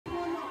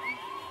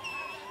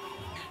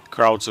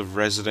Crowds of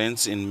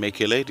residents in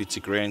Mekele, the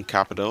Tigrayan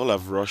capital,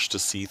 have rushed to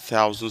see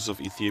thousands of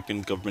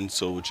Ethiopian government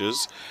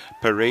soldiers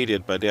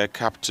paraded by their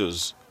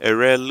captors. A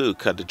rare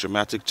look at the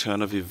dramatic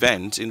turn of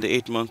events in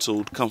the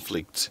 8-month-old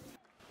conflict.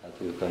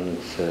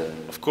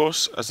 Of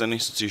course, as an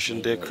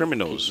institution, they're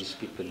criminals,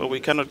 but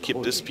we cannot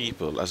keep these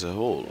people as a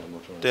whole.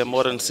 There are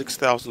more than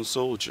 6,000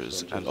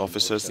 soldiers and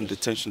officers in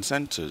detention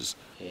centers.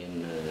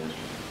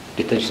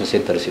 Detention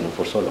centers,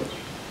 for so long.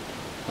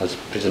 As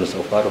prisoners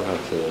of war, we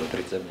have to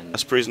treat them.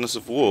 As prisoners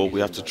of war, we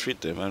have to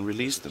treat them and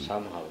release them.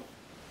 Somehow,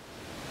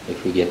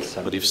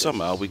 if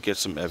somehow we get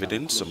some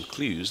evidence, some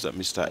clues that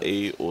Mr.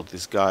 A or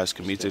this guy has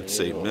committed,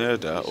 say,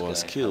 murder or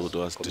has killed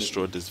or has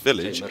destroyed this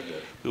village,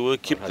 we will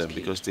keep them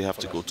because they have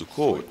to go to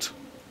court.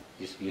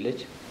 This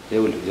village,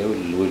 we'll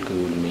keep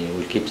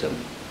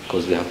them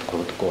because they have to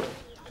go to court.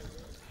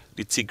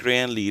 The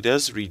Tigrayan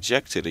leaders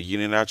rejected a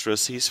unilateral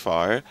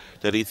ceasefire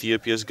that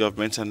Ethiopia's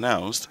government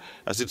announced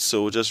as its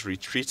soldiers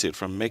retreated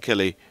from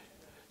Mekele.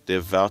 They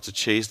vowed to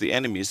chase the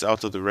enemies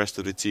out of the rest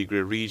of the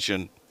Tigray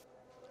region.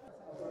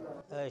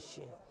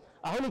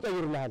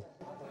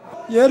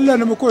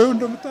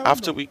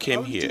 After we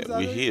came here,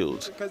 we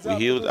healed. We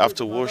healed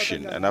after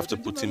washing and after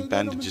putting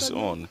bandages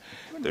on.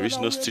 There is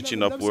no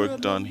stitching up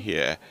work done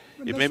here.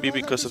 It may be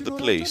because of the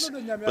place,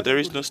 but there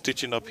is no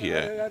stitching up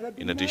here.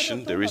 In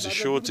addition, there is a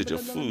shortage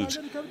of food.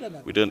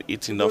 We don't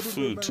eat enough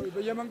food,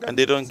 and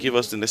they don't give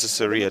us the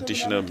necessary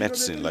additional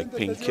medicine like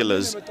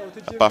painkillers.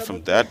 Apart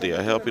from that, they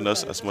are helping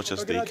us as much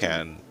as they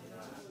can.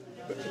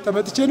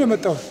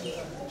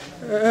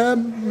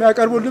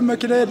 የሚያቀርቡልን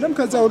መኪና የለም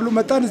ከዛ ሁሉ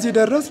መጣን እዚህ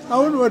ደረስ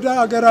አሁን ወደ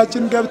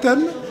አገራችን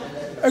ገብተን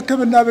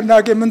ሕክምና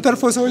ብናገኝ ምን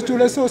ተርፎ ሰዎች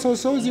ሁለት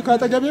ሰው እዚህ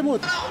ካጠገቤ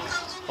ሞት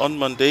On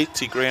Monday,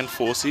 Tigrayan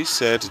forces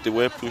said they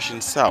were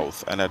pushing south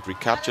and had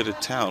recaptured a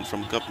town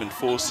from government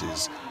forces,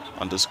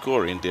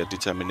 underscoring their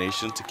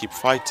determination to keep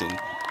fighting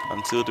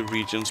until the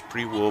region's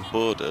pre-war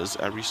borders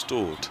are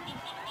restored.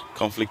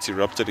 Conflict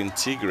erupted in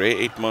Tigray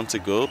 8 months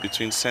ago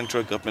between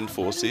central government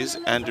forces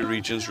and the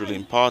region's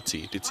ruling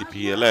party, the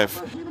TPLF.